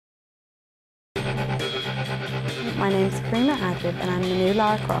My name's Karima Adebibe and I'm the new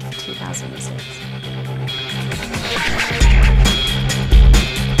Lara Croft 2006.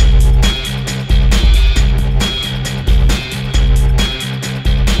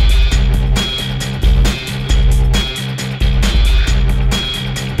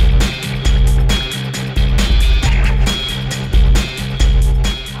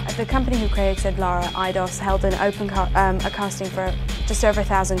 The company who created Lara, Eidos, held an open a casting for just over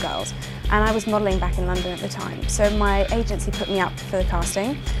 1,000 girls, and I was modelling back in London at the time. So my agency put me up for the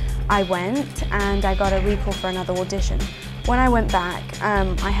casting. I went and I got a recall for another audition. When I went back,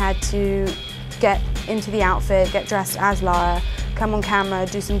 I had to get into the outfit, get dressed as Lara, come on camera,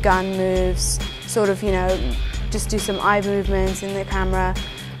 do some gun moves, sort of, you know, just do some eye movements in the camera,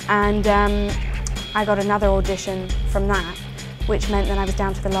 and I got another audition from that, which meant that I was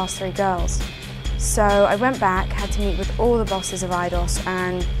down to the last 3 girls. So I went back, had to meet with all the bosses of Eidos,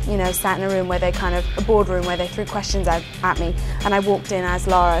 and sat in a room where they a boardroom where they threw questions at me, and I walked in as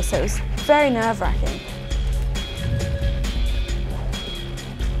Lara, so it was very nerve-wracking.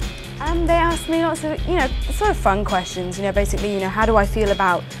 They asked me lots of, sort of fun questions, basically, how do I feel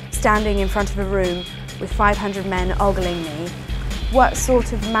about standing in front of a room with 500 men ogling me? What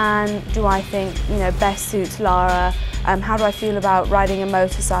sort of man do I think, best suits Lara? How do I feel about riding a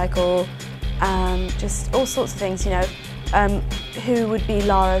motorcycle? Just all sorts of things, who would be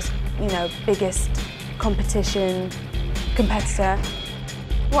Lara's, biggest competitor?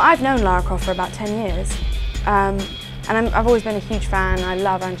 Well, I've known Lara Croft for about 10 years. And I've always been a huge fan. I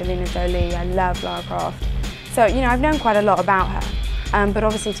love Angelina Jolie, I love Lara Croft. So, I've known quite a lot about her. But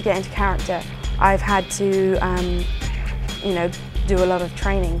obviously to get into character, I've had to, do a lot of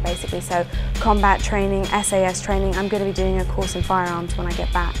training, basically. So combat training, SAS training. I'm going to be doing a course in firearms when I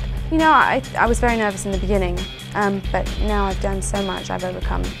get back. I was very nervous in the beginning, but now I've done so much, I've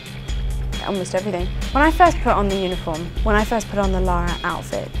overcome almost everything. When I first put on the uniform, when I first put on the Lara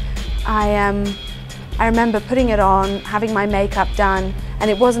outfit, I remember putting it on, having my makeup done, and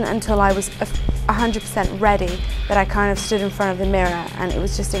it wasn't until I was 100% ready that I kind of stood in front of the mirror, and it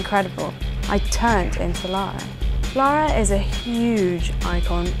was just incredible. I turned into Lara. Lara is a huge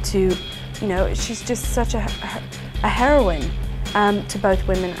icon to, she's just such a heroine to both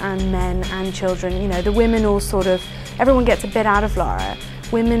women and men and children. The women all everyone gets a bit out of Lara.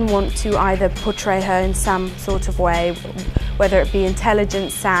 Women want to either portray her in some sort of way, whether it be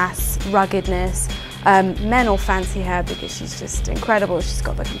intelligence, sass, ruggedness. Men all fancy her because she's just incredible. She's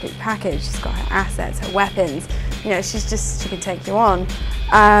got the complete package. She's got her assets, her weapons. She can take you on.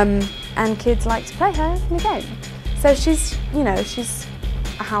 And kids like to play her in the game. So she's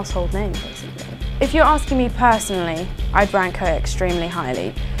a household name, basically. If you're asking me personally, I'd rank her extremely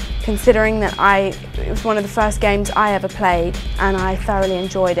highly, considering that it was one of the first games I ever played, and I thoroughly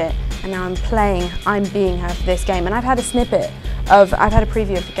enjoyed it. And now I'm being her for this game. And I've had a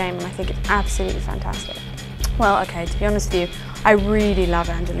preview of the game, and I think it's absolutely fantastic. Well, okay, to be honest with you, I really love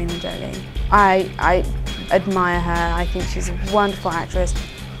Angelina Jolie. I admire her. I think she's a wonderful actress.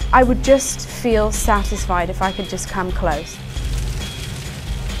 I would just feel satisfied if I could just come close.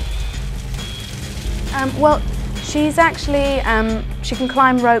 Well, she's actually, she can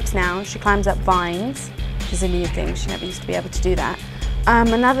climb ropes now. She climbs up vines, which is a new thing. She never used to be able to do that.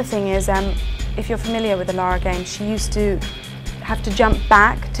 Another thing is, if you're familiar with the Lara game, she used to have to jump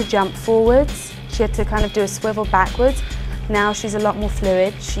back to jump forwards. She had to kind of do a swivel backwards. Now she's a lot more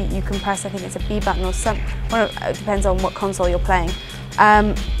fluid. You can press, I think it's a B button or something. Well, it depends on what console you're playing.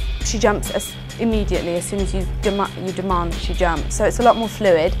 She jumps immediately as soon as you demand that she jump. So it's a lot more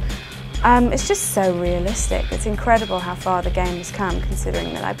fluid. It's just so realistic. It's incredible how far the game has come,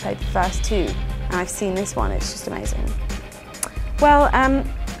 considering that I played the first 2 and I've seen this one. It's just amazing. Well,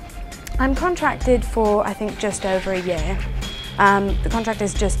 I'm contracted for, I think, just over a year. The contract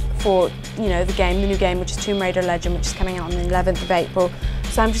is just for, the new game, which is Tomb Raider Legend, which is coming out on the 11th of April.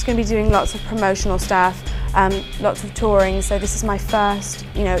 So I'm just going to be doing lots of promotional stuff, lots of touring. So this is my first,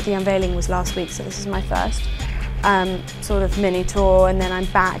 the unveiling was last week, so this is my first sort of mini tour, and then I'm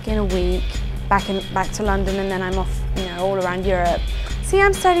back in a week, back to London, and then I'm off, all around Europe. See,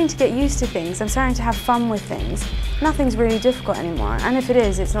 I'm starting to get used to things. I'm starting to have fun with things. Nothing's really difficult anymore, and if it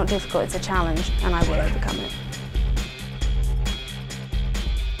is, it's not difficult, it's a challenge, and I will overcome it.